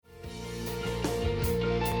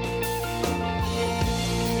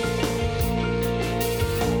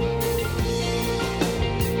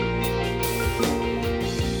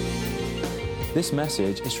This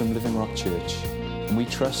message is from Living Rock Church, and we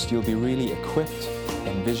trust you'll be really equipped,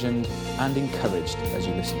 envisioned, and encouraged as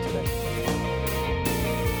you listen today.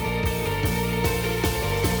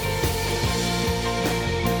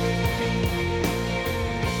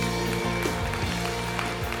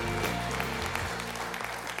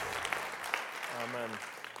 Amen.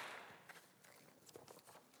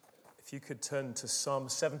 If you could turn to Psalm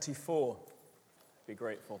 74, I'd be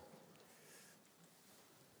grateful.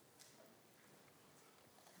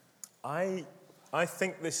 I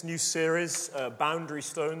think this new series, Boundary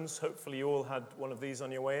Stones, hopefully you all had one of these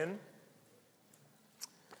on your way in.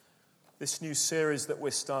 This new series that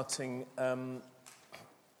we're starting, I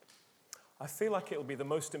feel like it'll be the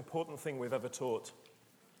most important thing we've ever taught.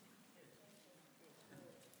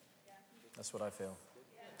 That's what I feel.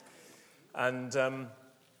 And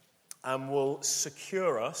will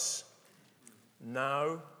secure us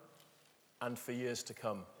now and for years to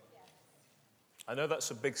come. I know that's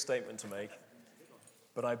a big statement to make,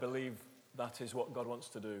 but I believe that is what God wants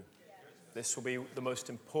to do. This will be the most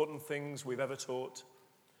important things we've ever taught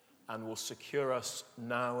and will secure us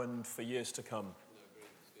now and for years to come.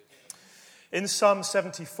 In Psalm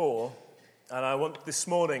 74, and I want this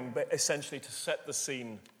morning essentially to set the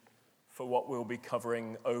scene for what we'll be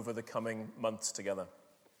covering over the coming months together.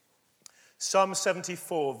 Psalm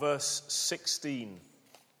 74, verse 16.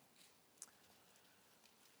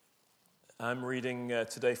 I'm reading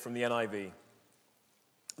today from the NIV.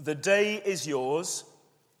 The day is yours,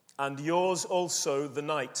 and yours also the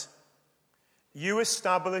night. You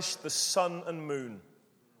established the sun and moon.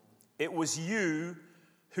 It was you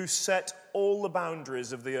who set all the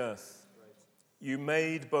boundaries of the earth. You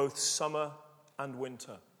made both summer and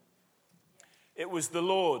winter. It was the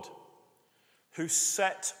Lord who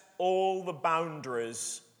set all the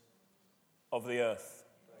boundaries of the earth.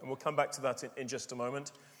 And we'll come back to that in just a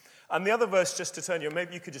moment. And the other verse, just to turn you,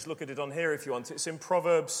 maybe you could just look at it on here if you want. It's in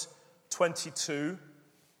Proverbs 22,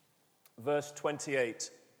 verse 28.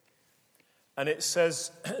 And it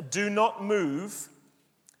says, do not move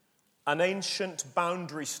an ancient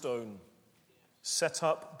boundary stone set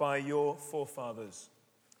up by your forefathers.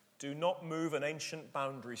 Do not move an ancient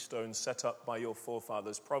boundary stone set up by your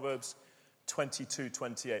forefathers. Proverbs 22,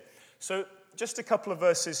 28. So just a couple of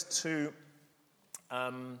verses to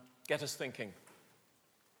get us thinking.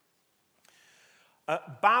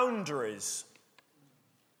 Boundaries.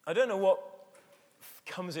 I don't know what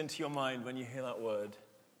comes into your mind when you hear that word,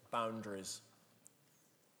 boundaries.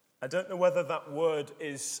 I don't know whether that word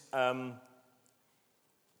is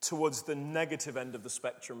towards the negative end of the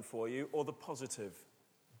spectrum for you or the positive,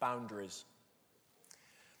 boundaries.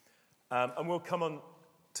 And we'll come on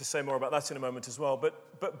to say more about that in a moment as well.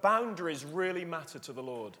 But boundaries really matter to the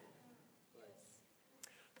Lord.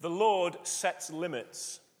 The Lord sets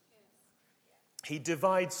limits. He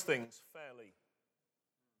divides things fairly.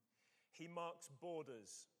 He marks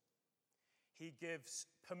borders. He gives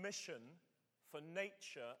permission for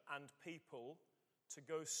nature and people to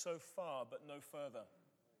go so far but no further.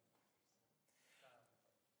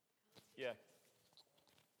 Yeah.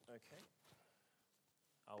 Okay.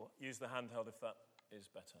 I'll use the handheld if that is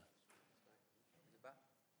better.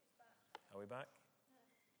 Are we back?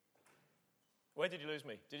 Where did you lose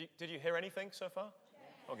me? Did you hear anything so far?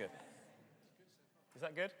 Oh, good. Is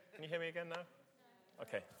that good? Can you hear me again now?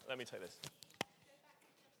 Okay, let me take this.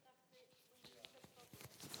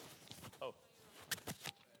 Oh.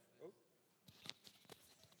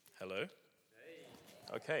 Hello?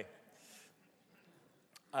 Okay.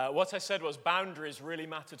 What I said was boundaries really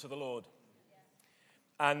matter to the Lord.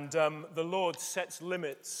 And the Lord sets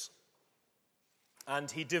limits and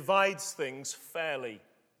he divides things fairly.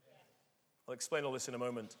 I'll explain all this in a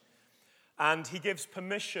moment. And he gives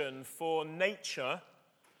permission for nature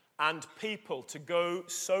and people to go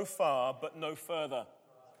so far but no further.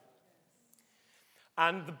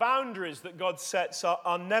 And the boundaries that God sets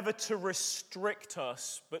are never to restrict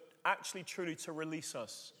us, but actually truly to release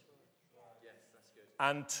us.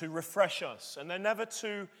 And to refresh us. And they're never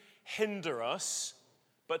to hinder us,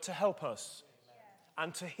 but to help us.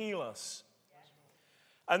 And to heal us.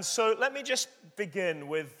 And so let me just begin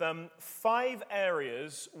with 5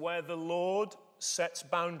 areas where the Lord sets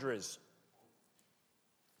boundaries.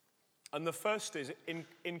 And the first is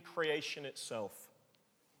in creation itself.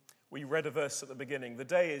 We read a verse at the beginning. The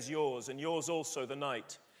day is yours, and yours also the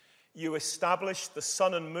night. You established the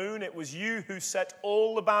sun and moon. It was you who set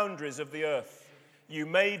all the boundaries of the earth. You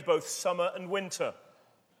made both summer and winter.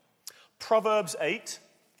 Proverbs 8.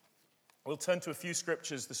 We'll turn to a few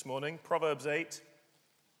scriptures this morning. Proverbs 8.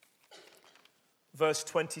 Verse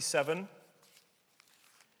 27.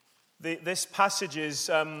 This passage is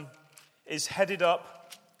is headed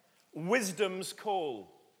up Wisdom's Call,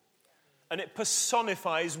 and it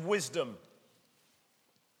personifies wisdom.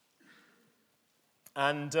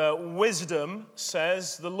 And wisdom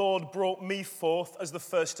says, the Lord brought me forth as the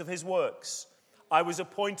first of his works. I was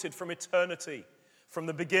appointed from eternity, from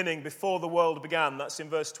the beginning, before the world began. That's in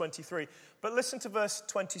verse 23. But listen to verse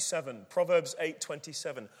 27, Proverbs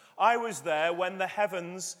 8:27. I was there when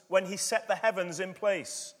he set the heavens in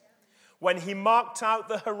place, when he marked out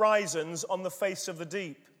the horizons on the face of the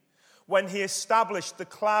deep, when he established the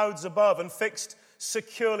clouds above and fixed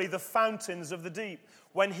securely the fountains of the deep,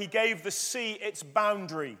 when he gave the sea its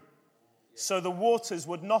boundary, so the waters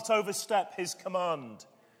would not overstep his command,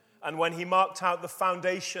 and when he marked out the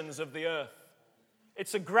foundations of the earth.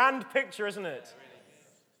 It's a grand picture, isn't it?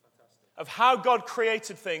 Of how God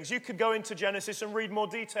created things. You could go into Genesis and read more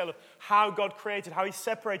detail of how God created, how he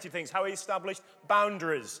separated things, how he established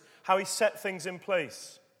boundaries, how he set things in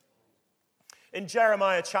place. In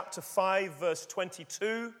Jeremiah chapter 5, verse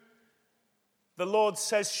 22, the Lord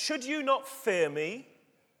says, should you not fear me?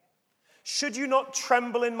 Should you not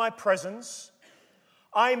tremble in my presence?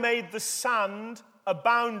 I made the sand a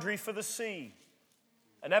boundary for the sea,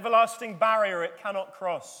 an everlasting barrier it cannot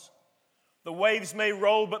cross. The waves may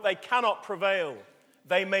roll, but they cannot prevail.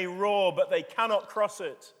 They may roar, but they cannot cross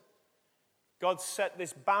it. God set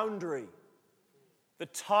this boundary. The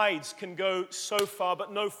tides can go so far,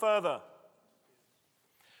 but no further.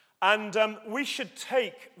 And we should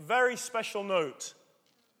take very special note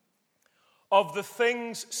of the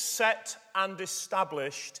things set and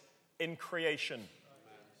established in creation.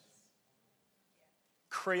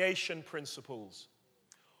 Creation principles,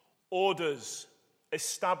 orders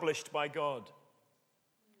established by God,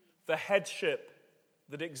 the headship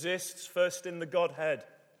that exists first in the Godhead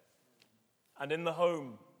and in the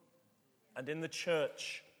home and in the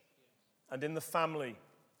church and in the family.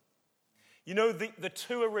 You know, the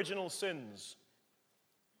two original sins,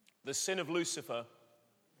 the sin of Lucifer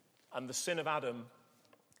and the sin of Adam,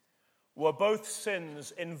 were both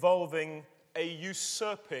sins involving a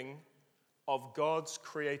usurping of God's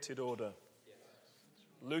created order.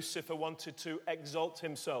 Lucifer wanted to exalt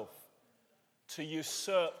himself, to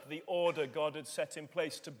usurp the order God had set in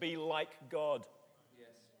place, to be like God.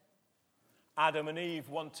 Adam and Eve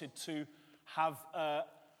wanted to have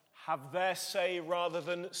their say rather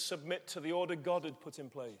than submit to the order God had put in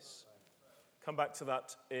place. Come back to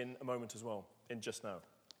that in a moment as well, in just now.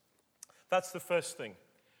 That's the first thing.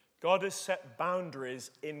 God has set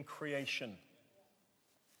boundaries in creation.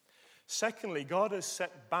 Secondly, God has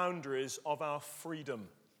set boundaries of our freedom.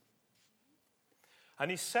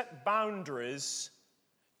 And he set boundaries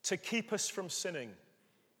to keep us from sinning,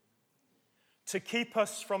 to keep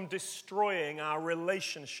us from destroying our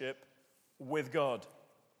relationship with God.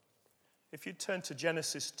 If you turn to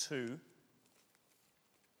Genesis 2,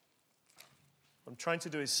 what I'm trying to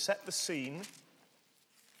do is set the scene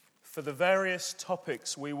for the various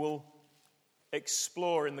topics we will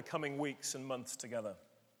explore in the coming weeks and months together.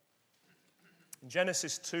 In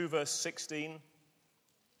Genesis 2, verse 16.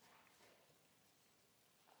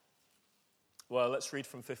 Well, let's read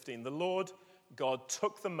from 15. The Lord God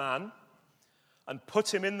took the man and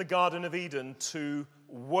put him in the Garden of Eden to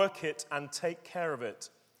work it and take care of it.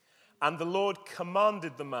 And the Lord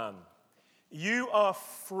commanded the man, you are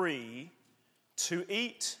free to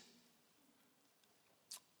eat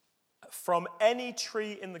from any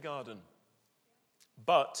tree in the garden,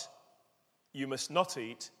 but you must not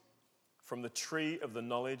eat from the tree of the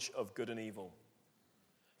knowledge of good and evil.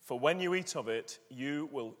 For when you eat of it, you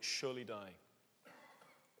will surely die.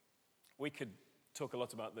 We could talk a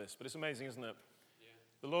lot about this, but it's amazing, isn't it? Yeah.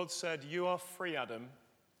 The Lord said, you are free, Adam,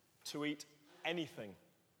 to eat anything,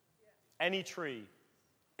 any tree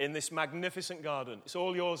in this magnificent garden. It's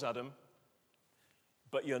all yours, Adam,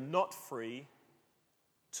 but you're not free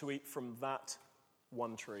to eat from that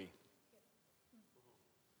one tree.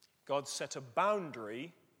 God set a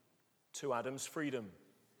boundary to Adam's freedom.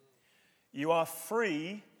 You are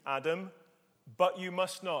free, Adam, but you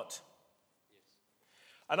must not.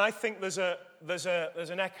 And I think there's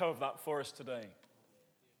an echo of that for us today.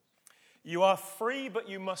 You are free, but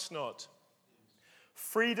you must not.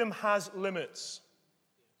 Freedom has limits.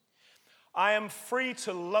 I am free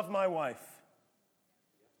to love my wife,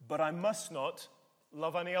 but I must not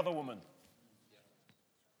love any other woman.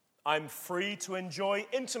 I'm free to enjoy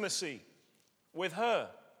intimacy with her,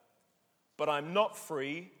 but I'm not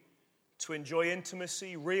free to enjoy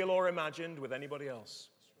intimacy, real or imagined, with anybody else.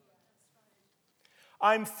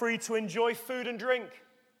 I'm free to enjoy food and drink,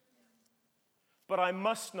 but I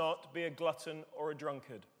must not be a glutton or a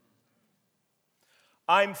drunkard.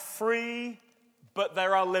 I'm free, but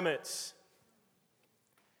there are limits.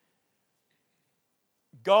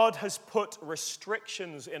 God has put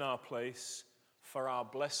restrictions in our place for our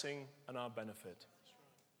blessing and our benefit.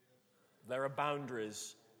 There are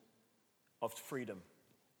boundaries of freedom.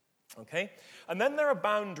 Okay? And then there are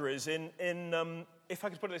boundaries in if I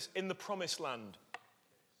could put it this, in the promised land.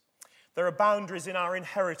 There are boundaries in our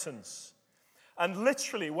inheritance. And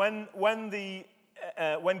literally, when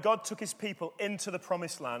God took his people into the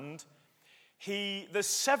promised land, there's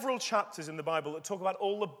several chapters in the Bible that talk about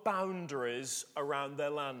all the boundaries around their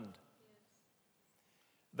land.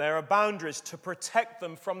 There are boundaries to protect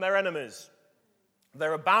them from their enemies.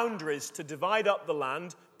 There are boundaries to divide up the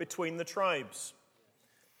land between the tribes.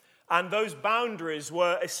 And those boundaries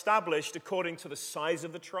were established according to the size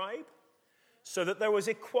of the tribe, so that there was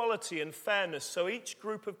equality and fairness. So each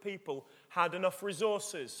group of people had enough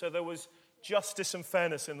resources, so there was justice and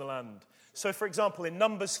fairness in the land. So, for example, in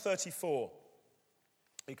Numbers 34,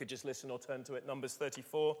 you could just listen or turn to it, Numbers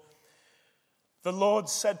 34, the Lord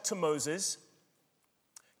said to Moses,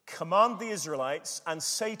 "Command the Israelites and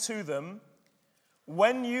say to them,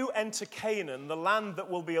 when you enter Canaan, the land that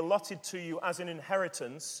will be allotted to you as an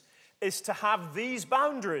inheritance is to have these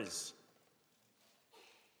boundaries."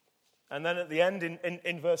 And then at the end,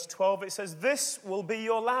 in verse 12, it says, "This will be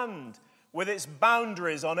your land with its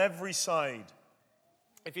boundaries on every side."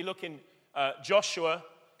 If you look in Joshua,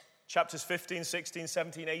 chapters 15, 16,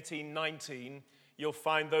 17, 18, 19, you'll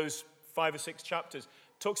find those 5 or 6 chapters.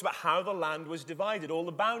 It talks about how the land was divided, all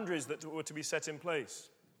the boundaries that were to be set in place.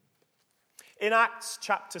 In Acts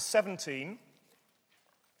chapter 17,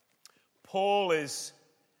 Paul is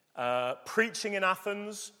preaching in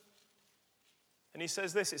Athens, and he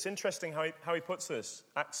says this. It's interesting how he puts this.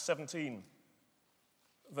 Acts 17,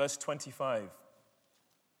 verse 25.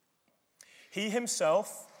 "He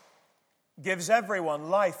himself gives everyone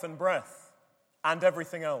life and breath and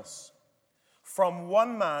everything else. From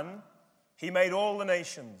one man he made all the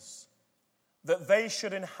nations, that they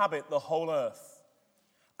should inhabit the whole earth.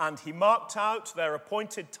 And he marked out their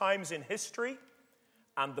appointed times in history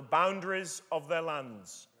and the boundaries of their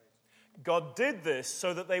lands. God did this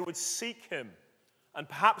so that they would seek him and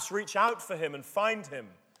perhaps reach out for him and find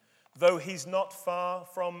him, though he's not far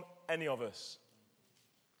from any of us."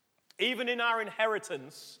 Even in our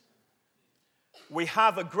inheritance, we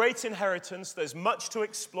have a great inheritance. There's much to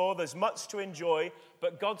explore, there's much to enjoy,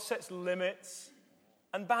 but God sets limits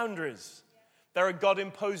and boundaries. There are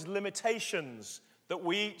God-imposed limitations that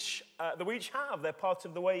we each have. They're part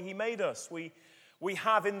of the way he made us. We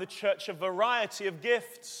have in the church a variety of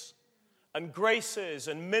gifts and graces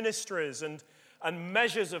and ministries and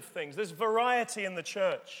measures of things. There's variety in the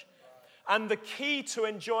church. And the key to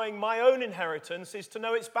enjoying my own inheritance is to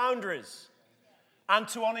know its boundaries and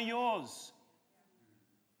to honor yours.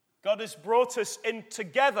 God has brought us in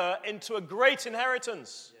together into a great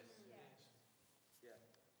inheritance.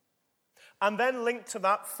 And then linked to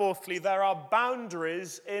that, fourthly, there are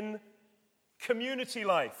boundaries in community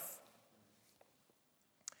life,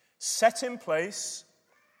 set in place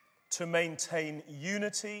to maintain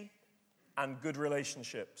unity and good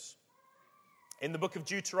relationships. In the book of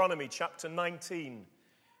Deuteronomy, chapter 19,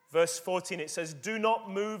 verse 14, it says, "Do not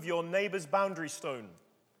move your neighbor's boundary stone,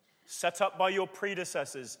 set up by your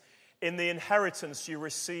predecessors in the inheritance you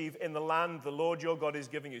receive in the land the Lord your God is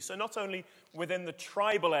giving you." So not only within the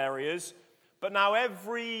tribal areas, but now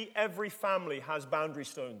every family has boundary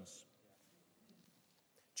stones.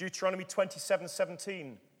 Deuteronomy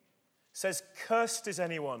 27:17 says, "Cursed is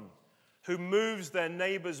anyone who moves their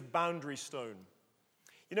neighbor's boundary stone."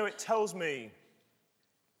 You know, it tells me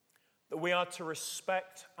that we are to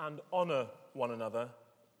respect and honor one another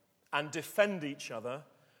and defend each other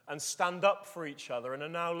and stand up for each other and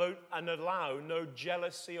allow no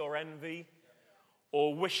jealousy or envy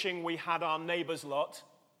or wishing we had our neighbor's lot.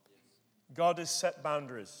 God has set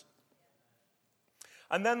boundaries.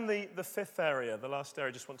 And then the fifth area, the last area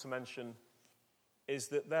I just want to mention, is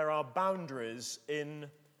that there are boundaries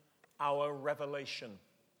in our revelation.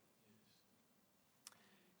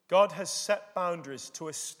 God has set boundaries to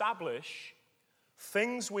establish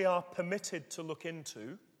things we are permitted to look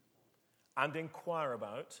into and inquire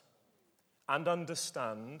about and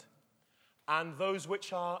understand, and those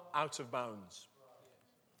which are out of bounds.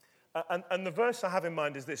 And the verse I have in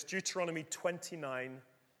mind is this, Deuteronomy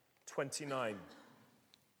 29:29.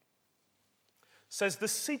 Says, "The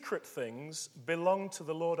secret things belong to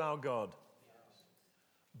the Lord our God,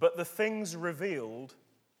 but the things revealed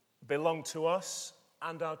belong to us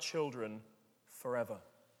and our children forever."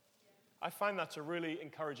 I find that a really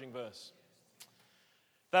encouraging verse.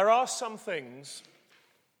 There are some things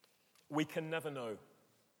we can never know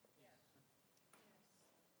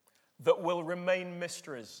that will remain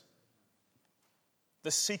mysteries.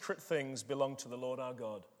 The secret things belong to the Lord our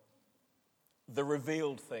God. The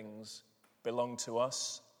revealed things belong to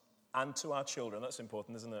us and to our children. That's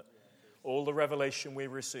important, isn't it? All the revelation we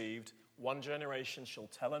received, one generation shall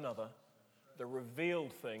tell another. The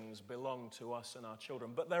revealed things belong to us and our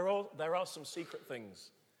children. But there are some secret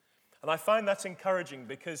things. And I find that encouraging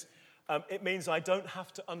because it means I don't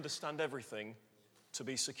have to understand everything to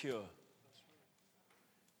be secure.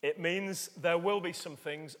 It means there will be some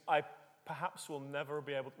things I perhaps will never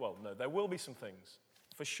be able to, well, no, there will be some things,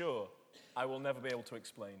 for sure, I will never be able to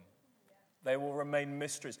explain. They will remain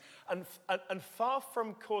mysteries. And far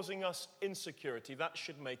from causing us insecurity, that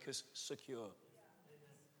should make us secure.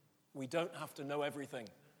 We don't have to know everything.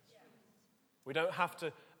 We don't have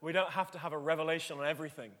to have a revelation on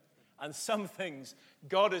everything. And some things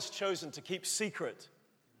God has chosen to keep secret.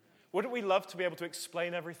 Wouldn't we love to be able to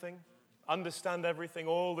explain everything, understand everything,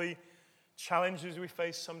 all the challenges we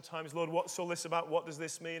face sometimes? Lord, what's all this about? What does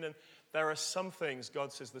this mean? And there are some things,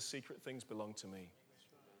 God says, the secret things belong to me.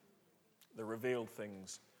 The revealed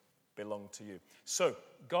things belong to you. So,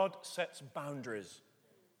 God sets boundaries.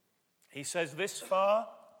 He says this far,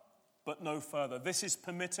 but no further. This is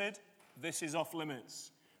permitted, this is off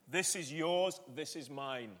limits. This is yours, this is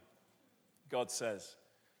mine, God says.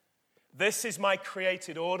 This is my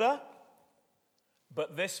created order,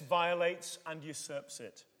 but this violates and usurps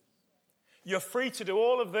it. You're free to do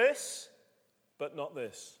all of this, but not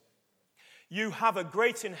this. You have a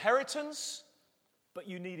great inheritance, but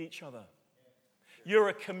you need each other. You're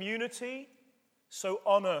a community, so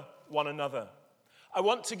honor one another. I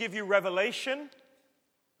want to give you revelation,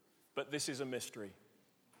 but this is a mystery.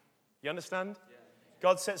 You understand?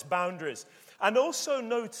 God sets boundaries. And also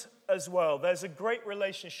note as well, there's a great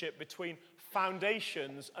relationship between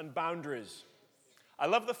foundations and boundaries. I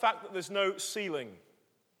love the fact that there's no ceiling,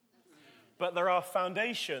 but there are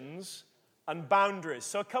foundations and boundaries.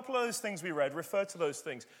 So a couple of those things we read refer to those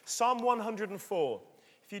things. Psalm 104.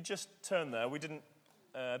 If you just turn there,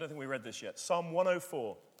 I don't think we read this yet. Psalm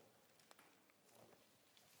 104.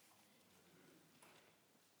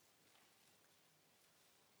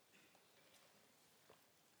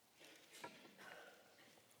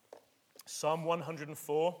 Psalm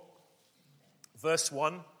 104, verse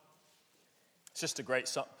 1. It's just a great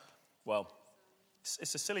psalm. Well,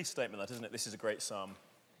 it's a silly statement, that, isn't it? This is a great psalm.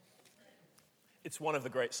 It's one of the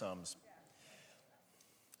great psalms.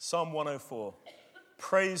 Psalm 104.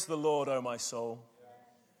 Praise the Lord, O my soul.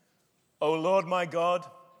 O Lord my God,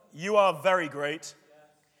 you are very great.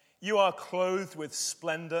 You are clothed with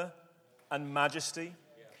splendor and majesty.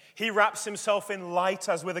 He wraps himself in light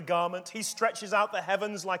as with a garment. He stretches out the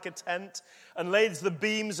heavens like a tent and lays the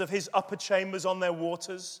beams of his upper chambers on their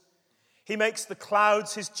waters. He makes the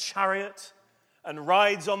clouds his chariot and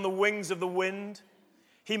rides on the wings of the wind.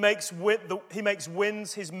 He makes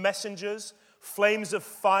winds his messengers, flames of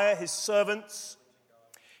fire his servants.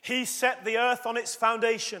 He set the earth on its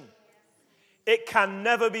foundation. It can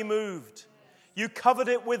never be moved. You covered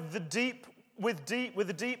it with the deep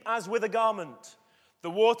as with a garment. The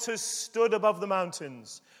waters stood above the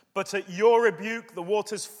mountains, but at your rebuke the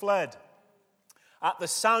waters fled. At the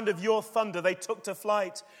sound of your thunder they took to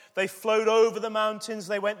flight. They flowed over the mountains.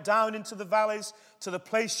 They went down into the valleys to the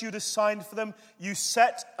place you'd assigned for them. You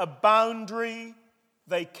set a boundary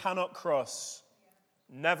they cannot cross.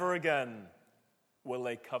 Never again will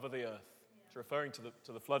they cover the earth. It's referring to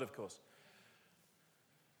the flood, of course.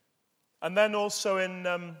 And then also in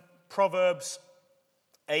Proverbs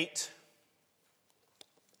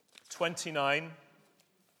 8:29.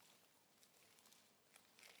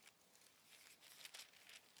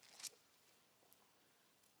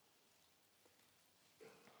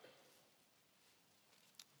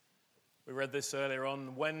 We read this earlier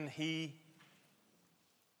on. When he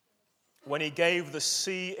gave the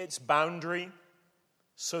sea its boundary,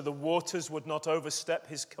 so the waters would not overstep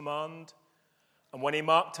his command, and when he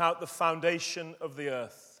marked out the foundation of the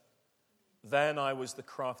earth, then I was the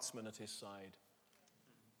craftsman at his side.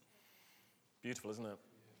 Beautiful, isn't it?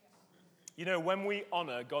 You know, when we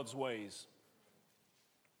honor God's ways,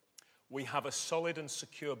 we have a solid and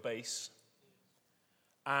secure base,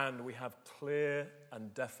 and we have clear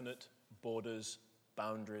and definite borders,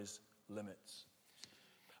 boundaries, limits.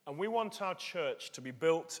 And we want our church to be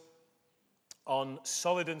built on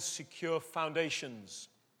solid and secure foundations.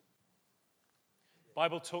 The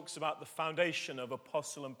Bible talks about the foundation of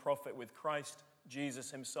apostle and prophet with Christ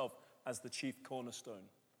Jesus himself as the chief cornerstone.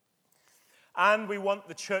 And we want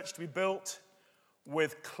the church to be built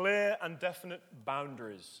with clear and definite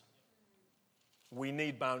boundaries. We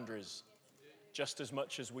need boundaries just as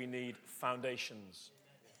much as we need foundations.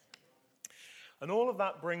 And all of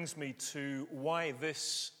that brings me to why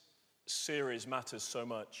this series matters so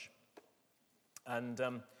much. And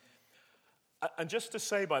just to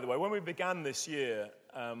say, by the way, when we began this year,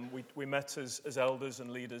 we met as elders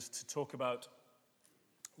and leaders to talk about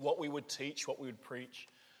what we would teach, what we would preach.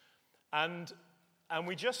 And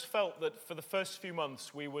we just felt that for the first few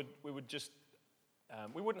months, we wouldn't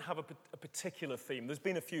have a particular theme. There's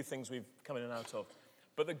been a few things we've come in and out of,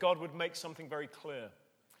 but that God would make something very clear.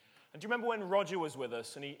 And do you remember when Roger was with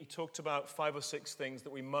us and he talked about 5 or 6 things that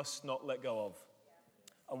we must not let go of?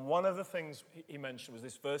 And one of the things he mentioned was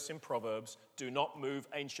this verse in Proverbs, do not move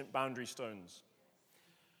ancient boundary stones.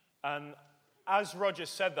 And as Roger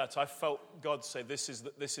said that, I felt God say, this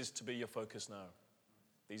is to be your focus now,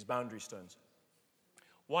 these boundary stones.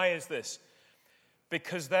 Why is this?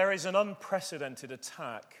 Because there is an unprecedented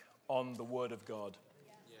attack on the Word of God.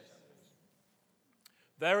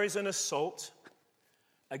 There is an assault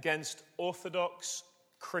against orthodox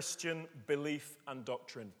Christian belief and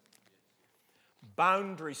doctrine.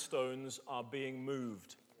 Boundary stones are being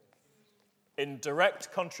moved in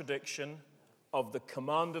direct contradiction of the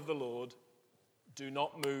command of the Lord, do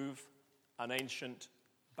not move an ancient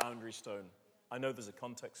boundary stone. I know there's a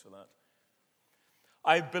context for that.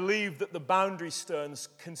 I believe that the boundary stones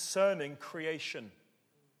concerning creation,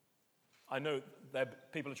 I know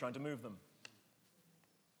people are trying to move them.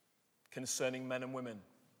 Concerning men and women.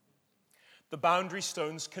 The boundary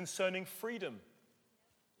stones concerning freedom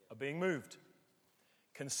are being moved.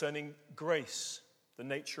 Concerning grace, the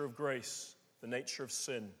nature of grace, the nature of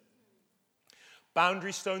sin.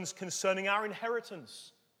 Boundary stones concerning our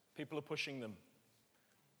inheritance, people are pushing them.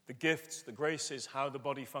 The gifts, the graces, how the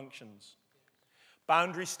body functions.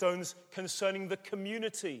 Boundary stones concerning the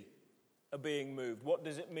community are being moved. What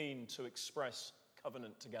does it mean to express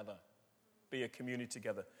covenant together? Be a community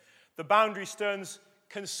together. The boundary stones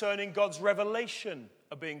concerning God's revelation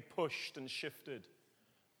are being pushed and shifted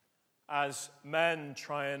as men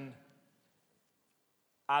try and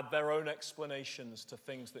add their own explanations to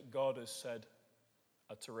things that God has said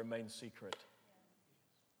are to remain secret.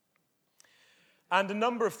 And a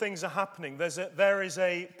number of things are happening. There is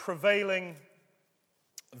a prevailing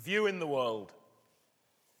view in the world.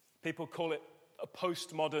 People call it a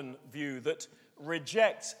postmodern view that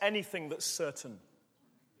rejects anything that's certain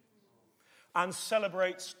and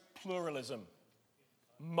celebrates pluralism,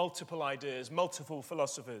 multiple ideas, multiple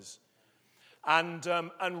philosophies, and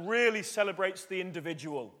really celebrates the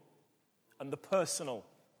individual and the personal.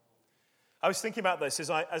 I was thinking about this as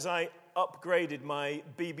I upgraded my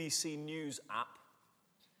BBC News app,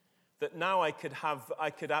 that now I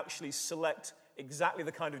could actually select exactly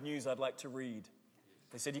the kind of news I'd like to read.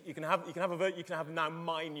 They said you can have now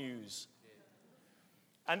my news,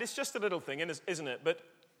 and it's just a little thing, isn't it?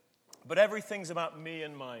 But everything's about me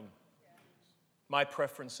and mine, my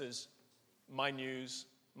preferences, my news,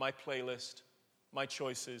 my playlist, my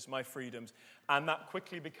choices, my freedoms, and that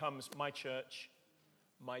quickly becomes my church,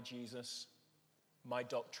 my Jesus, my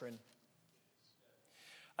doctrine.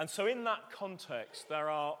 And so in that context, there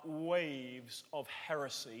are waves of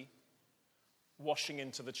heresy washing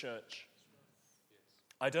into the church.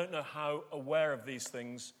 I don't know how aware of these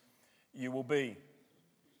things you will be.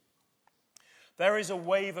 There is a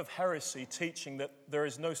wave of heresy teaching that there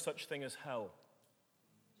is no such thing as hell.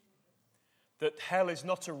 That hell is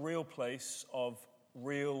not a real place of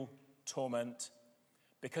real torment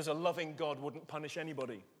because a loving God wouldn't punish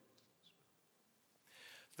anybody.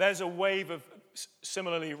 There's a wave of,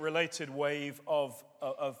 similarly related wave of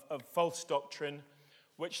false doctrine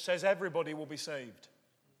which says everybody will be saved.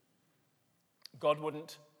 God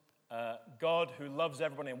who loves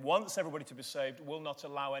everybody and wants everybody to be saved will not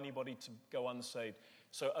allow anybody to go unsaved.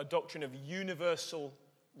 So a doctrine of universal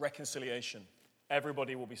reconciliation.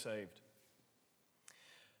 Everybody will be saved.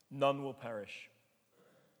 None will perish.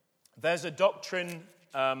 There's a doctrine,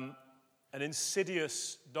 an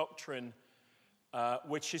insidious doctrine,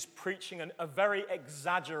 which is preaching a very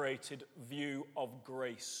exaggerated view of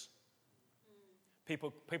grace.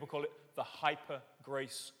 People call it the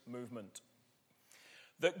hyper-grace movement.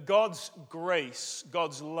 That God's grace,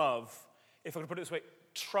 God's love, if I can put it this way,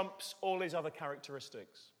 trumps all his other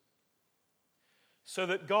characteristics. So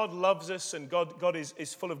that God loves us and God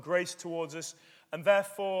is full of grace towards us, and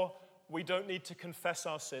therefore we don't need to confess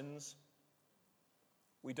our sins.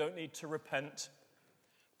 We don't need to repent.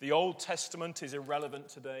 The Old Testament is irrelevant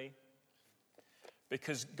today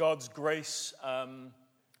because God's grace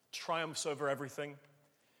triumphs over everything.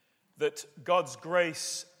 That God's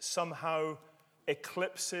grace somehow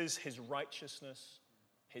eclipses his righteousness,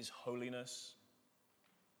 his holiness,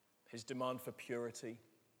 his demand for purity.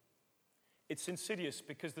 It's insidious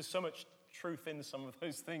because there's so much truth in some of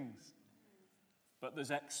those things. But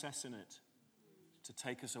there's excess in it to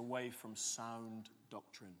take us away from sound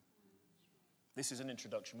doctrine. This is an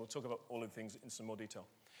introduction. We'll talk about all of the things in some more detail.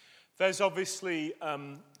 There's obviously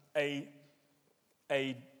a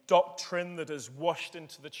doctrine that has washed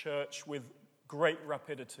into the church with great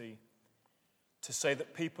rapidity to say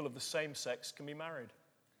that people of the same sex can be married.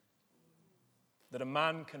 That a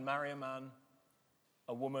man can marry a man,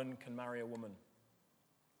 a woman can marry a woman,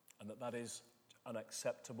 and that is an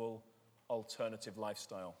acceptable alternative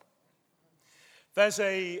lifestyle. There's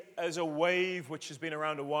a wave which has been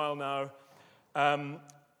around a while now.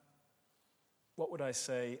 What would I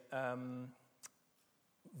say?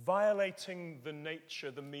 Violating the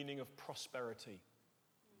nature, the meaning of prosperity.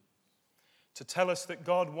 To tell us that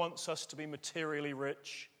God wants us to be materially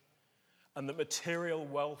rich and that material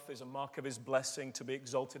wealth is a mark of his blessing, to be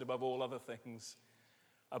exalted above all other things,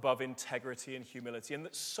 above integrity and humility, and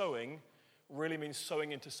that sowing really means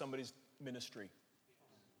sowing into somebody's ministry.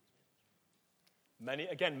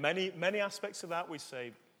 Many aspects of that we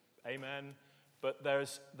say amen, but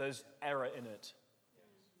there's error in it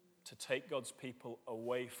to take God's people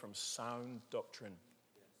away from sound doctrine.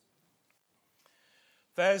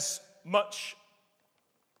 There's much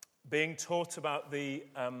being taught about the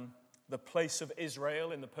place of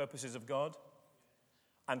Israel in the purposes of God,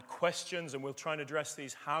 and questions, and we'll try and address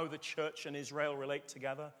these, how the church and Israel relate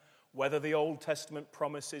together, whether the Old Testament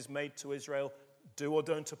promises made to Israel do or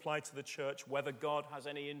don't apply to the church, whether God has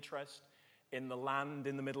any interest in the land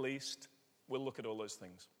in the Middle East. We'll look at all those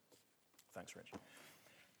things. Thanks, Rich.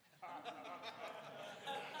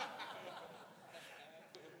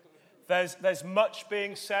 There's much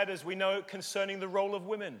being said, as we know, concerning the role of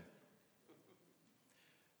women.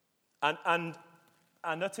 And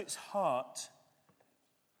at its heart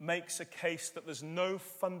makes a case that there's no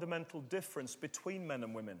fundamental difference between men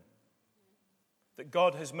and women. That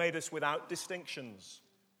God has made us without distinctions,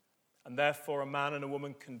 and therefore a man and a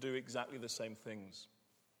woman can do exactly the same things.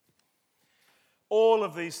 All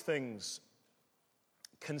of these things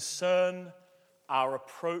concern our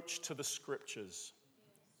approach to the Scriptures,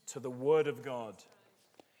 to the Word of God.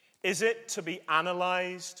 Is it to be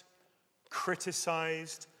analyzed,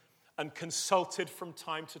 criticized, and consulted from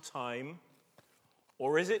time to time,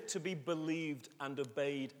 or is it to be believed and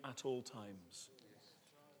obeyed at all times?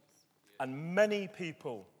 And many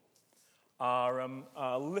people are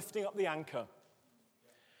lifting up the anchor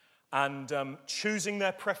and choosing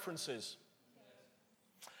their preferences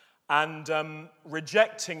and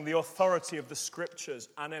rejecting the authority of the Scriptures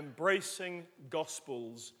and embracing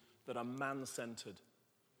gospels that are man-centered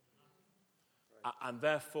and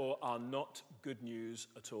therefore are not good news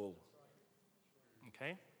at all.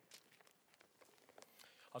 Okay?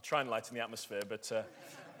 I'll try and lighten the atmosphere, but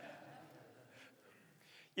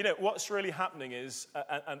what's really happening is,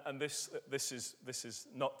 and this is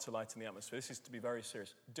not to lighten the atmosphere. This is to be very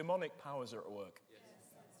serious. Demonic powers are at work,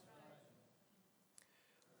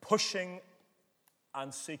 pushing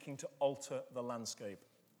and seeking to alter the landscape,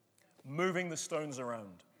 moving the stones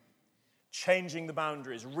around, changing the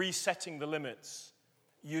boundaries, resetting the limits,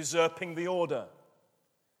 usurping the order.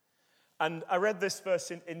 And I read this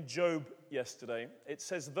verse in Job yesterday. It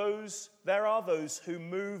says, there are those who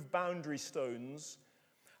move boundary stones,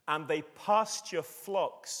 and they pasture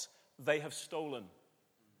flocks they have stolen.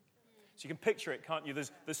 So you can picture it, can't you?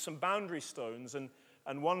 There's some boundary stones, and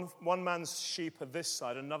one man's sheep are this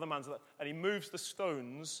side, another man's that, and he moves the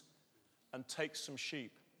stones and takes some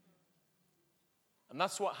sheep. And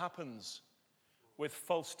that's what happens with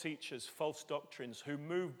false teachers, false doctrines, who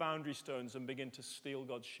move boundary stones and begin to steal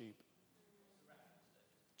God's sheep.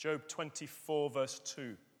 Job 24, verse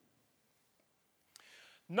 2.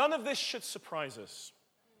 None of this should surprise us.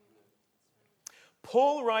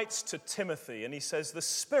 Paul writes to Timothy, and he says, the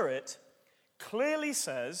Spirit clearly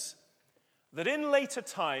says that in later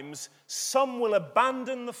times some will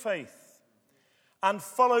abandon the faith and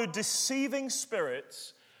follow deceiving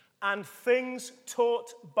spirits and things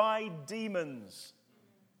taught by demons.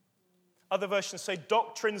 Other versions say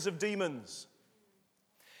doctrines of demons.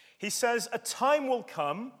 He says, a time will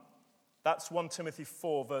come, that's 1 Timothy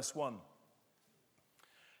 4, verse 1.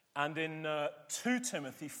 And in 2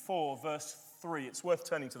 Timothy 4, verse 3, it's worth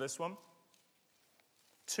turning to this one.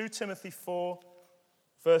 2 Timothy 4,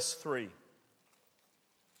 verse 3.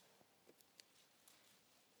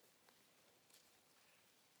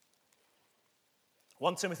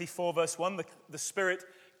 (1 Timothy 4, verse 1), the Spirit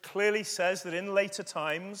clearly says that in later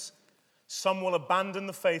times, some will abandon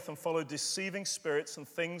the faith and follow deceiving spirits and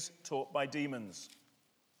things taught by demons.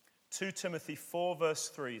 2 Timothy 4, verse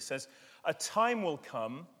 3 says, a time will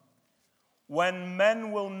come when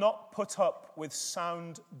men will not put up with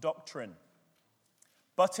sound doctrine,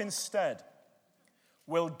 but instead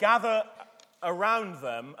will gather around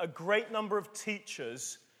them a great number of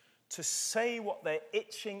teachers to say what their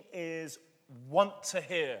itching ears want to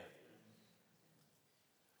hear,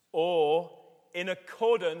 or in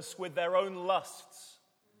accordance with their own lusts.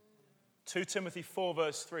 2 Timothy 4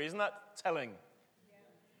 verse 3. Isn't that telling?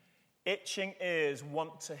 Yeah. Itching ears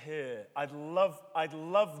want to hear. I'd love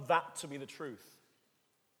that to be the truth.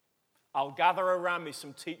 I'll gather around me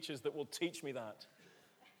some teachers that will teach me that.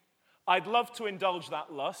 I'd love to indulge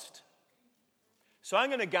that lust. So I'm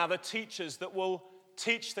going to gather teachers that will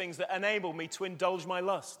teach things that enable me to indulge my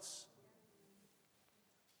lusts.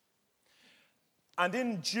 And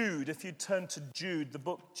in Jude, if you turn to Jude, the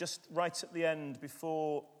book just right at the end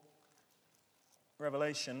before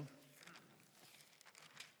Revelation,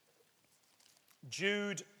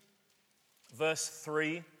 Jude, verse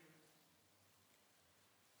 3.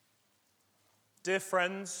 Dear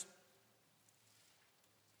friends,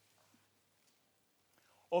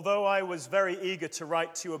 although I was very eager to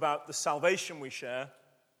write to you about the salvation we share,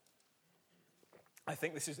 I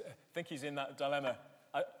think he's in that dilemma.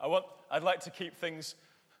 I'd like to keep things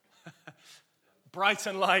bright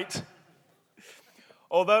and light.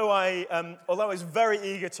 Although I was very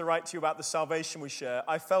eager to write to you about the salvation we share,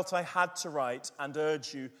 I felt I had to write and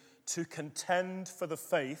urge you to contend for the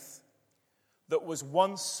faith that was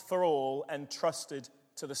once for all entrusted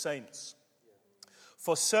to the saints.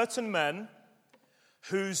 For certain men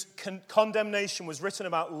whose condemnation was written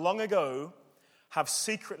about long ago have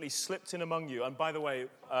secretly slipped in among you. And by the way,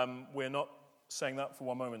 we're not saying that for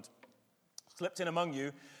one moment. Slipped in among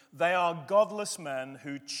you. They are godless men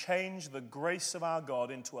who change the grace of our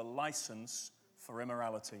God into a license for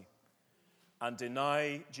immorality and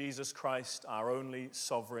deny Jesus Christ, our only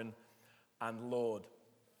sovereign and Lord.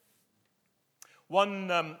 One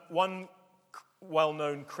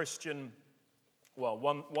well-known Christian,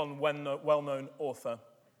 one well-known author,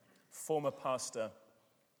 former pastor,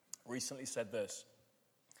 recently said this.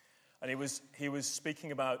 And he was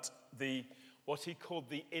speaking about what he called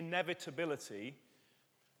the inevitability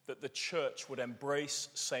that the church would embrace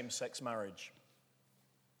same-sex marriage.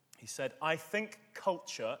 He said, I think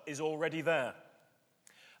culture is already there,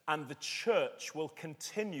 and the church will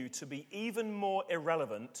continue to be even more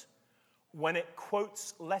irrelevant when it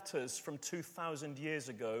quotes letters from 2,000 years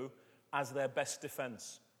ago as their best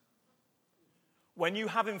defense. When you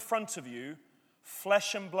have in front of you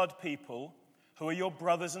flesh and blood people who are your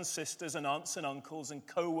brothers and sisters and aunts and uncles and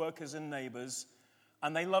co-workers and neighbors,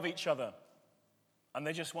 and they love each other, and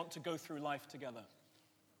they just want to go through life together.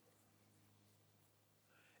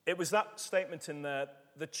 It was that statement in there,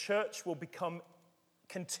 the church will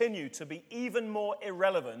continue to be even more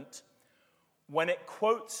irrelevant when it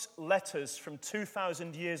quotes letters from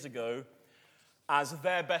 2,000 years ago as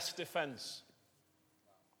their best defense.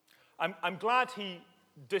 I'm glad he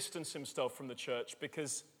distanced himself from the church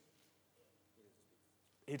because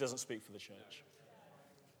he doesn't speak for the church.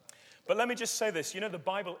 But let me just say this. The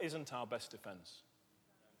Bible isn't our best defense.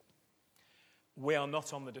 We are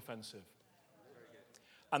not on the defensive.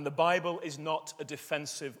 And the Bible is not a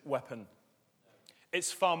defensive weapon.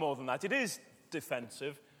 It's far more than that. It is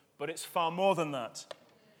defensive, but it's far more than that.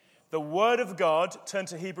 The Word of God, turn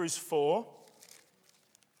to Hebrews 4.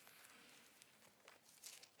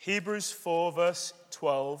 Hebrews 4, verse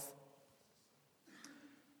 12,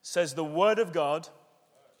 says the Word of God,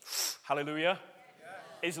 hallelujah,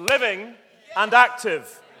 is living and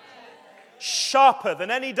active, sharper than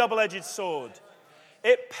any double-edged sword.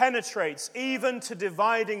 It penetrates even to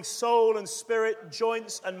dividing soul and spirit,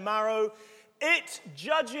 joints and marrow. It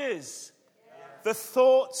judges the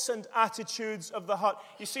thoughts and attitudes of the heart.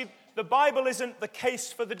 You see, the Bible isn't the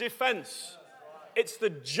case for the defense. It's the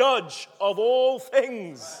judge of all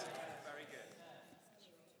things.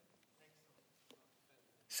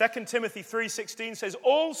 2 Timothy 3:16 says,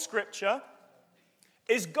 all Scripture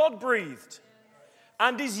is God-breathed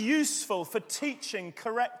and is useful for teaching,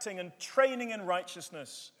 correcting, and training in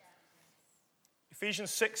righteousness. Ephesians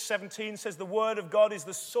 6:17 says the Word of God is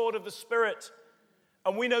the sword of the Spirit,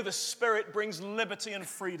 and we know the Spirit brings liberty and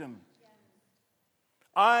freedom.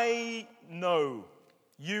 I know,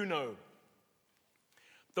 you know,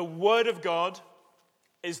 the Word of God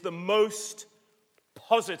is the most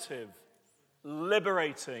positive,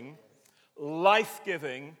 liberating,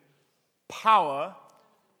 life-giving power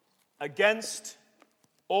against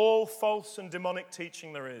all false and demonic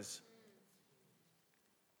teaching there is.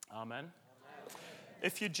 Amen.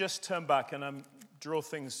 If you just turn back and draw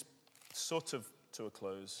things sort of to a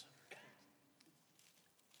close.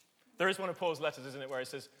 There is one of Paul's letters, isn't it, where it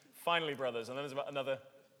says, Finally, brothers. And then there's about another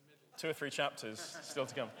 2 or 3 chapters still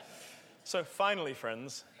to come. So finally,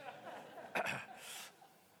 friends,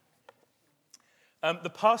 the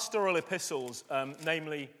pastoral epistles,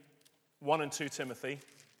 namely 1 and 2 Timothy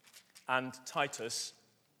and Titus,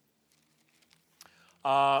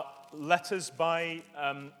 are letters by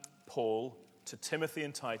Paul to Timothy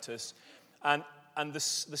and Titus. And the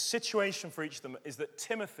situation for each of them is that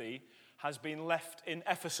Timothy has been left in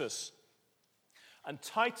Ephesus and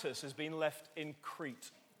Titus has been left in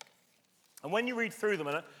Crete. And when you read through them,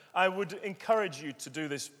 and I would encourage you to do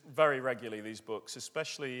this very regularly, these books,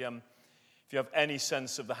 especially if you have any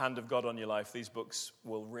sense of the hand of God on your life, these books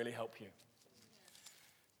will really help you.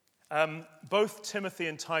 Both Timothy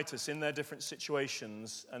and Titus, in their different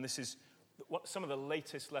situations, and this is some of the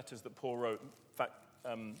latest letters that Paul wrote. In fact,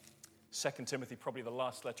 2 Timothy, probably the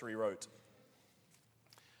last letter he wrote.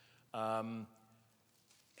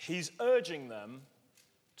 He's urging them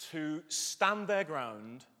to stand their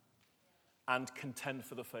ground and contend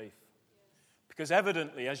for the faith. Because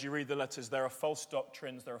evidently, as you read the letters, there are false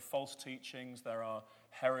doctrines, there are false teachings, there are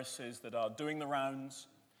heresies that are doing the rounds.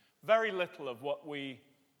 Very little of what we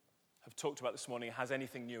have talked about this morning has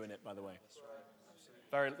anything new in it, by the way.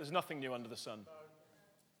 There's nothing new under the sun.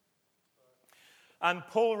 And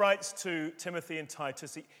Paul writes to Timothy and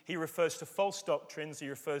Titus, he refers to false doctrines, he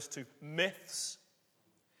refers to myths,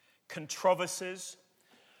 controversies,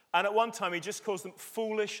 and at one time he just calls them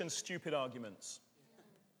foolish and stupid arguments.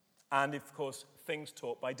 And of course, things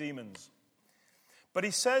taught by demons. But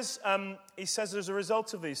he says as a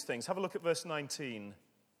result of these things, have a look at verse 19.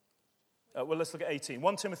 Let's look at 18.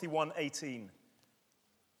 1 Timothy 1:18.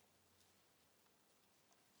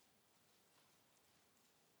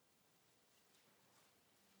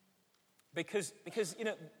 Because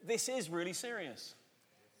this is really serious.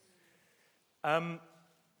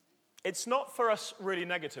 It's not for us really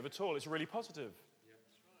negative at all. It's really positive.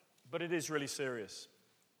 But it is really serious.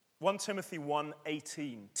 1 Timothy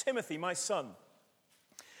 1:18. Timothy, my son,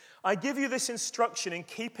 I give you this instruction in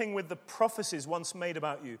keeping with the prophecies once made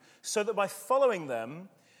about you, so that by following them,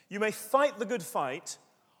 you may fight the good fight,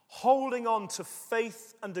 holding on to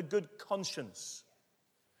faith and a good conscience.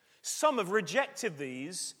 Some have rejected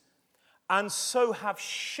these and so have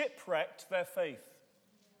shipwrecked their faith.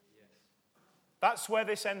 That's where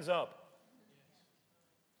this ends up.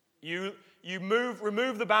 You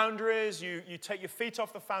remove the boundaries, you take your feet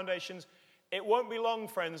off the foundations. It won't be long,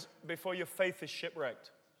 friends, before your faith is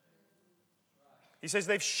shipwrecked. He says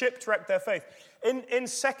they've shipwrecked their faith. In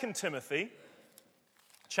 2 Timothy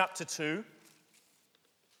chapter 2,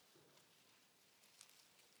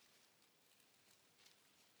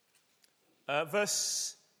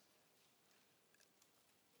 let's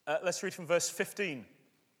read from verse 15.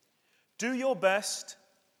 Do your best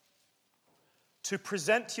to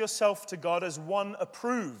present yourself to God as one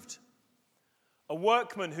approved, a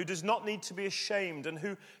workman who does not need to be ashamed and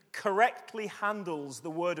who correctly handles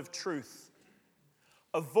the word of truth.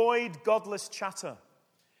 Avoid godless chatter,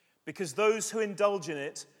 because those who indulge in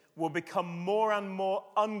it will become more and more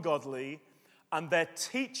ungodly, and their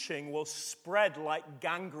teaching will spread like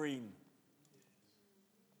gangrene.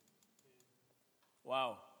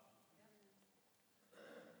 Wow.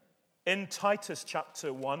 In Titus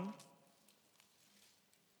chapter 1,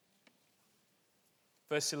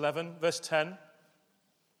 verse 10,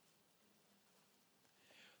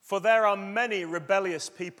 for there are many rebellious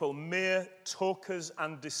people, mere talkers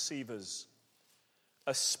and deceivers,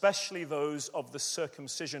 especially those of the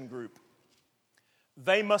circumcision group.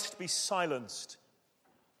 They must be silenced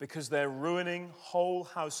because they're ruining whole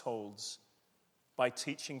households by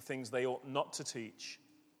teaching things they ought not to teach,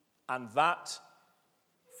 and that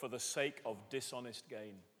for the sake of dishonest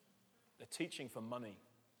gain. They're teaching for money,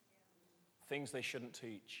 things they shouldn't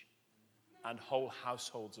teach, and whole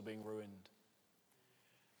households are being ruined.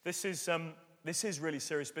 This is really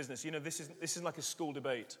serious business. This is like a school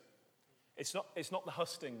debate. It's not the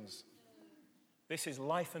hustings. This is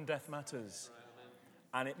life and death matters.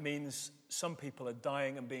 And it means some people are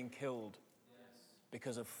dying and being killed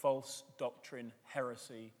because of false doctrine,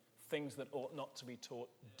 heresy, things that ought not to be taught,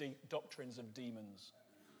 doctrines of demons.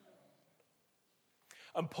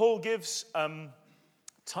 And Paul gives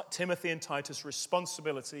Timothy and Titus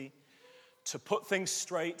responsibility to put things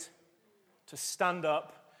straight, to stand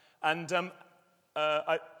up. And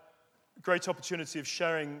great opportunity of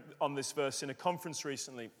sharing on this verse in a conference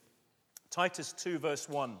recently. Titus 2, verse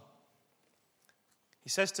 1. He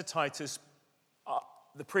says to Titus,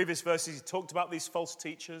 the previous verses, he talked about these false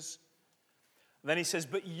teachers. Then he says,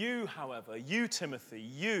 but you, however, you, Timothy,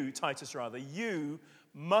 you, Titus rather, you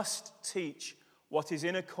must teach what is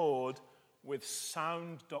in accord with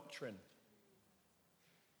sound doctrine.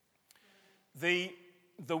 The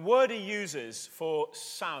word he uses for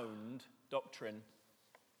sound doctrine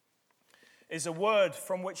is a word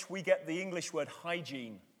from which we get the English word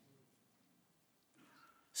hygiene.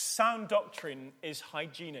 Sound doctrine is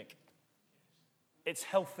hygienic. It's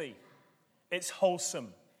healthy. It's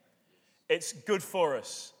wholesome. It's good for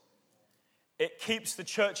us. It keeps the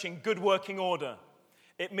church in good working order.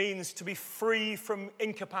 It means to be free from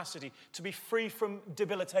incapacity, to be free from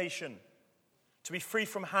debilitation, to be free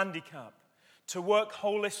from handicap, to work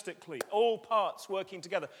holistically, all parts working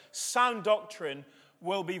together. Sound doctrine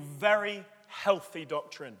will be very healthy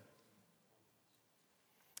doctrine.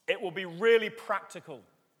 It will be really practical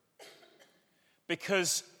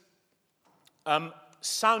because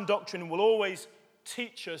sound doctrine will always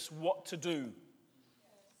teach us what to do.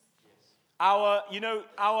 Our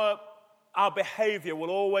behavior will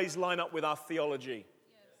always line up with our theology.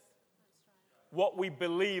 What we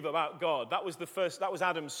believe about God. That was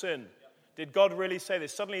Adam's sin. Did God really say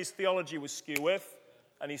this? Suddenly his theology was skew with,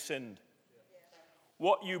 and he sinned.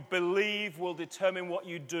 What you believe will determine what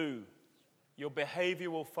you do. Your behavior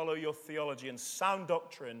will follow your theology, and sound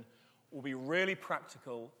doctrine will be really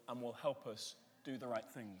practical and will help us do the right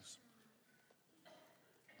things.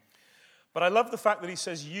 But I love the fact that he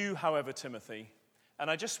says, you, however, Timothy, and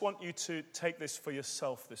I just want you to take this for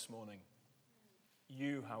yourself this morning.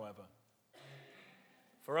 You, however.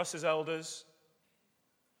 For us as elders,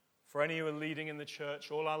 for any who are leading in the church,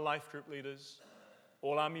 all our life group leaders,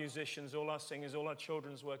 all our musicians, all our singers, all our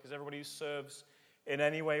children's workers, everybody who serves in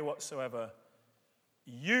any way whatsoever.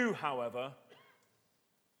 You, however,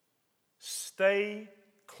 stay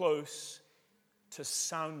close to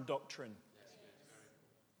sound doctrine.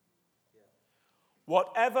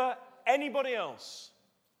 Whatever anybody else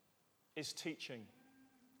is teaching,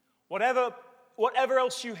 whatever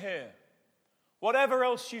else you hear, whatever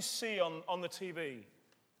else you see on the TV,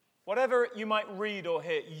 whatever you might read or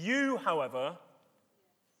hear, you, however,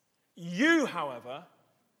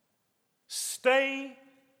 stay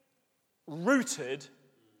rooted,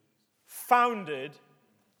 founded,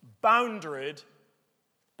 boundaried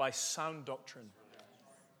by sound doctrine.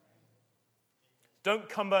 Don't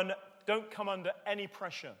come under any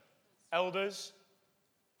pressure. Elders,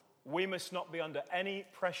 we must not be under any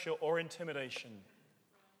pressure or intimidation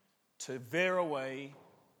to veer away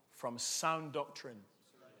from sound doctrine.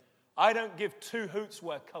 I don't give two hoots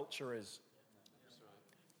where culture is.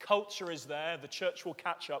 Culture is there, the church will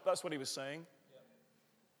catch up. That's what he was saying.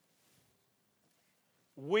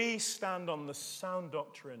 We stand on the sound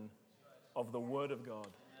doctrine of the Word of God.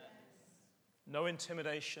 No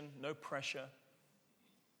intimidation, no pressure.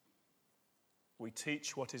 We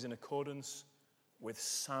teach what is in accordance with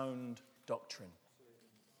sound doctrine.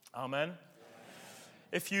 Amen.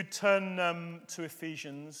 If you turn to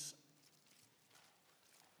Ephesians,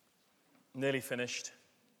 nearly finished.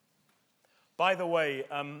 By the way,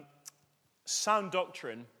 sound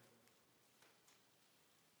doctrine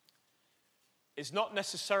is not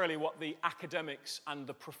necessarily what the academics and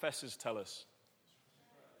the professors tell us.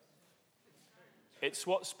 It's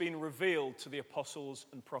what's been revealed to the apostles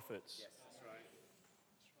and prophets.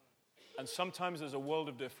 And sometimes there's a world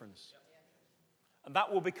of difference. And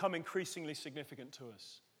that will become increasingly significant to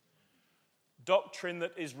us. Doctrine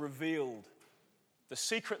that is revealed. The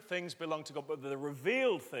secret things belong to God, but the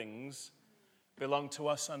revealed things belong to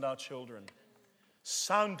us and our children.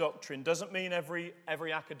 Sound doctrine doesn't mean every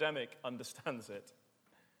academic understands it.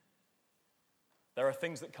 There are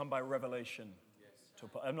things that come by revelation.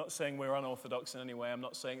 I'm not saying we're unorthodox in any way. I'm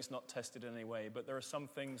not saying it's not tested in any way. But there are some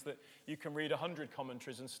things that you can read 100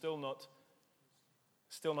 commentaries and still not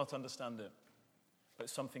understand it. But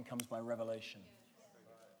something comes by revelation.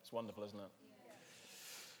 It's wonderful, isn't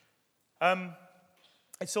it?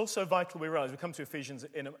 It's also vital we realize, we'll come to Ephesians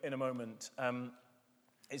in a moment,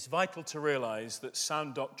 it's vital to realize that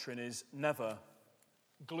sound doctrine is never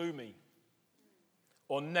gloomy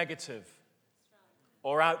or negative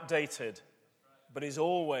or outdated, but is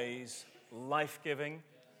always life-giving,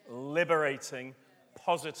 liberating,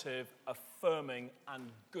 positive, affirming,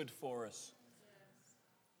 and good for us.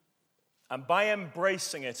 And by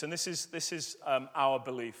embracing it, and this is our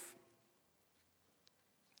belief,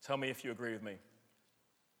 tell me if you agree with me.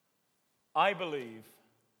 I believe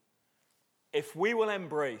if we will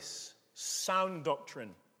embrace sound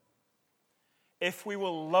doctrine, if we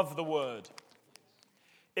will love the word,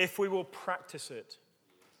 if we will practice it,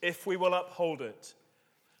 if we will uphold it,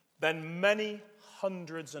 then many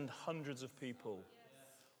hundreds and hundreds of people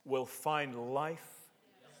will find life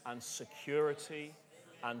and security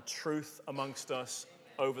and truth amongst us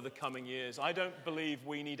over the coming years. I don't believe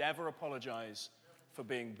we need ever apologize for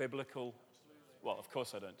being biblical. Well, of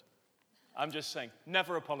course I don't. I'm just saying,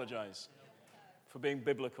 never apologize for being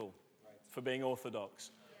biblical, for being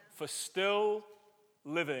orthodox, for still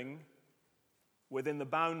living within the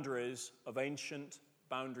boundaries of ancient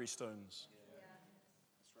boundary stones.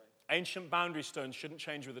 Ancient boundary stones shouldn't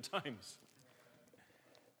change with the times.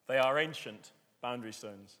 They are ancient boundary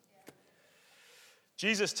stones.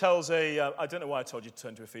 Jesus tells I don't know why I told you to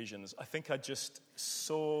turn to Ephesians. I think I just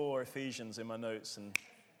saw Ephesians in my notes, and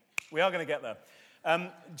we are going to get there.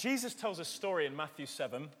 Jesus tells a story in Matthew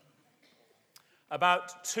 7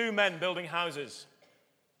 about two men building houses.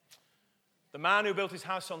 The man who built his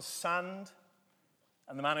house on sand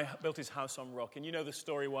and the man who built his house on rock. And you know the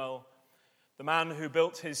story well. The man who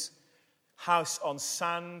built his house on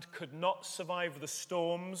sand could not survive the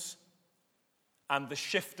storms and the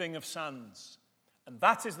shifting of sands. And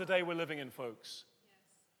that is the day we're living in, folks.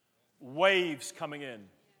 Yes. Waves coming in,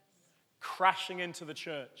 crashing into the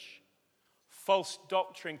church, false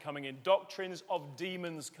doctrine coming in, doctrines of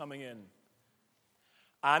demons coming in.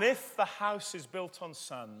 And if the house is built on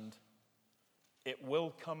sand, it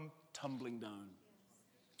will come tumbling down.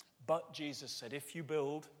 But Jesus said, if you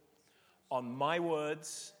build on my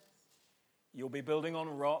words, you'll be building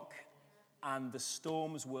on rock, and the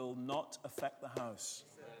storms will not affect the house.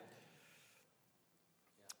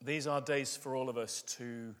 These are days for all of us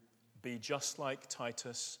to be just like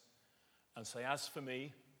Titus and say, as for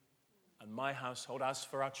me and my household, as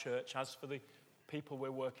for our church, as for the people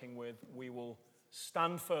we're working with, we will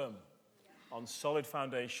stand firm on solid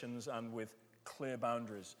foundations and with clear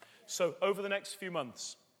boundaries. So over the next few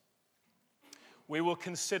months, we will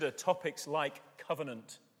consider topics like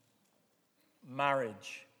covenant,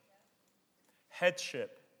 marriage,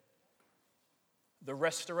 headship, the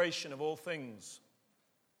restoration of all things,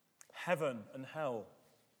 heaven and hell,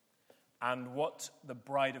 and what the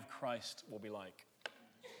bride of Christ will be like.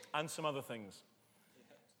 And some other things.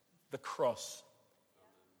 The cross.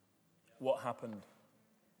 What happened?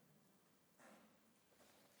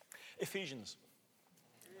 Ephesians.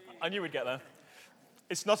 I knew we'd get there.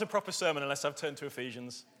 It's not a proper sermon unless I've turned to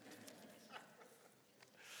Ephesians.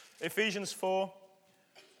 Ephesians 4,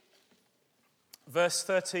 verse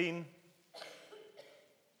 13.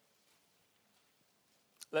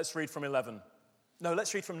 Let's read from 11. No,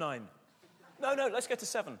 let's read from 9. No, let's get to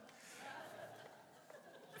 7.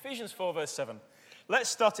 Ephesians 4, verse 7. Let's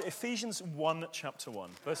start at Ephesians 1, chapter 1,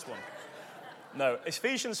 verse 1. No,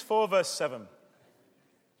 Ephesians 4, verse 7.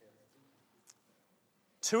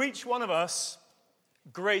 To each one of us,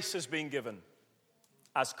 grace has been given,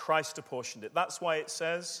 as Christ apportioned it. That's why it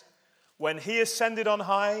says, when he ascended on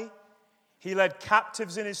high, he led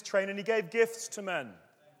captives in his train and he gave gifts to men.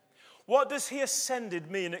 What does he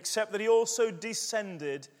ascended mean except that he also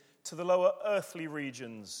descended to the lower earthly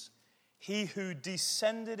regions? He who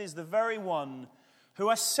descended is the very one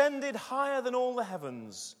who ascended higher than all the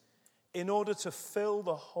heavens in order to fill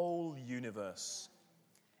the whole universe.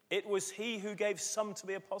 It was he who gave some to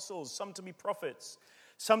be apostles, some to be prophets,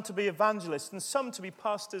 some to be evangelists, and some to be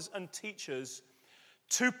pastors and teachers,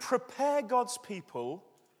 to prepare God's people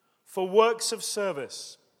for works of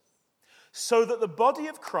service, so that the body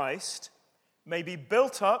of Christ may be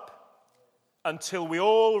built up until we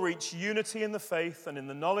all reach unity in the faith and in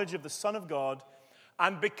the knowledge of the Son of God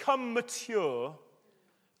and become mature,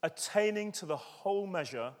 attaining to the whole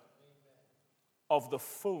measure of the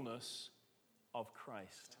fullness of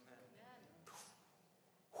Christ.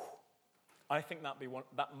 I think that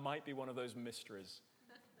might be one of those mysteries.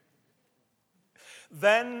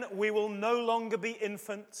 Then we will no longer be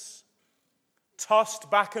infants,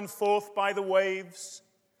 tossed back and forth by the waves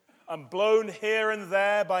and blown here and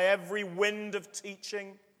there by every wind of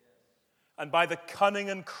teaching and by the cunning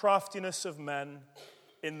and craftiness of men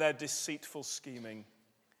in their deceitful scheming.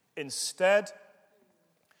 Instead,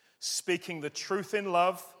 speaking the truth in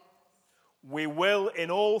love, we will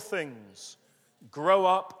in all things grow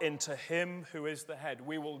up into him who is the head.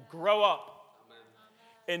 We will grow up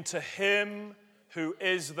into him who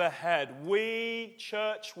is the head. We,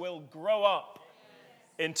 church, will grow up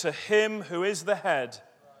into him who is the head,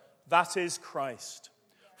 that is Christ.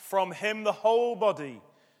 From him the whole body,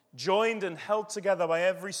 joined and held together by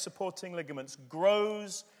every supporting ligament,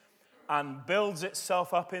 grows and builds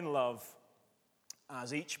itself up in love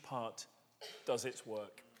as each part does its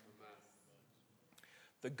work.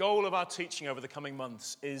 The goal of our teaching over the coming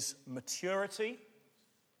months is maturity,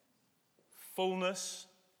 fullness,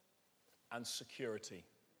 and security.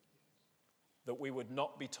 That we would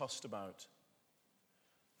not be tossed about.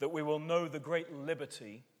 That we will know the great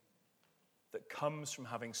liberty that comes from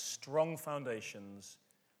having strong foundations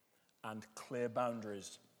and clear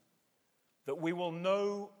boundaries. That we will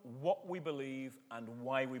know what we believe and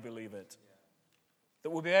why we believe it. That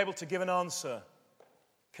we'll be able to give an answer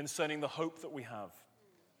concerning the hope that we have.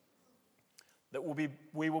 That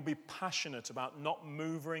we will be passionate about not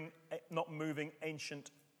moving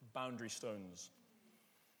ancient boundary stones.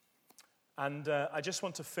 And I just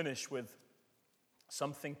want to finish with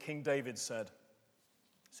something King David said.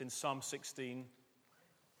 It's in Psalm 16,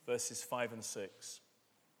 verses 5 and 6.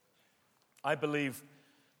 I believe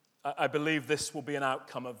this will be an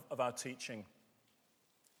outcome of our teaching,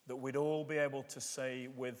 that we'd all be able to say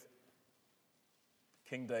with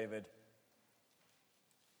King David,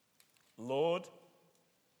 Lord,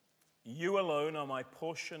 you alone are my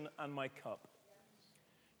portion and my cup.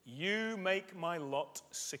 You make my lot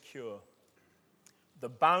secure. The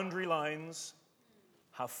boundary lines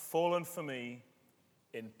have fallen for me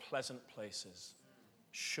in pleasant places.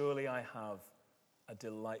 Surely I have a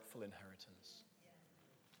delightful inheritance.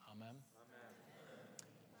 Amen.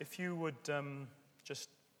 If you would just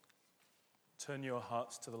turn your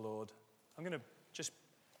hearts to the Lord. I'm going to just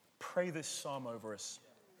pray this psalm over us.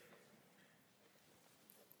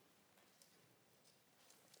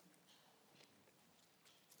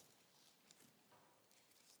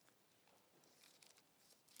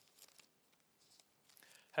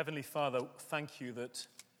 Heavenly Father, thank you that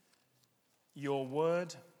your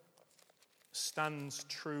word stands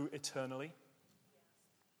true eternally.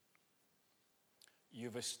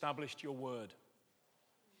 You've established your word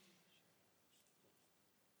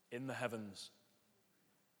in the heavens.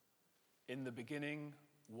 In the beginning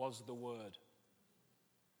was the Word.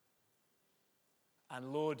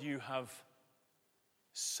 And Lord, you have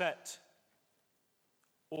set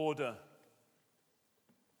order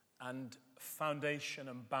and foundation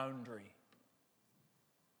and boundary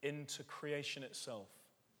into creation itself,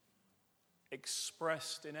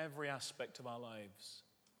 expressed in every aspect of our lives.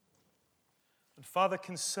 And Father,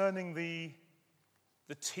 concerning the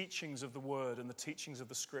teachings of the Word and the teachings of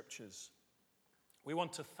the Scriptures, we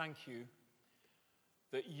want to thank you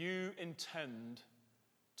that you intend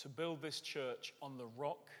to build this church on the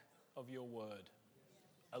rock of your Word,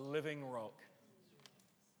 a living rock,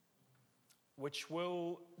 which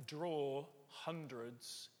will draw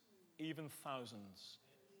hundreds, even thousands,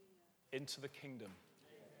 into the kingdom,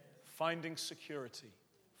 finding security,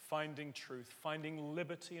 finding truth, finding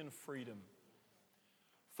liberty and freedom.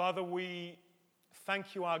 Father, we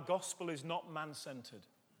thank you, our gospel is not man-centered,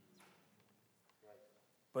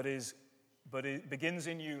 but it begins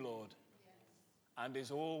in you, Lord, and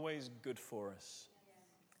is always good for us.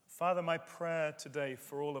 Father, my prayer today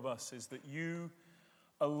for all of us is that you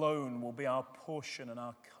alone will be our portion and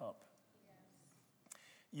our cup.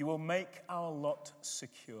 You will make our lot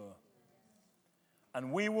secure.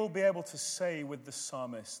 And we will be able to say with the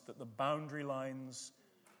psalmist that the boundary lines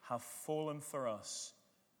have fallen for us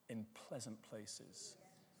in pleasant places,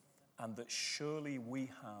 and that surely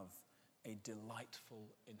we have a delightful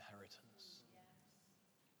inheritance.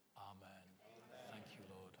 Amen. Thank you,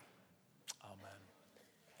 Lord. Amen.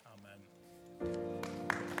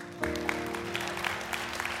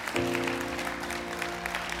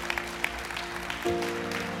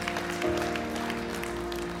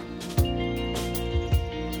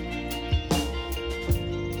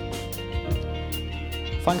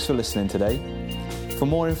 Thanks for listening today. For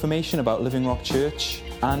more information about Living Rock Church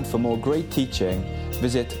and for more great teaching,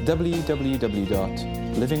 visit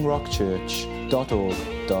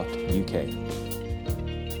www.livingrockchurch.org.uk.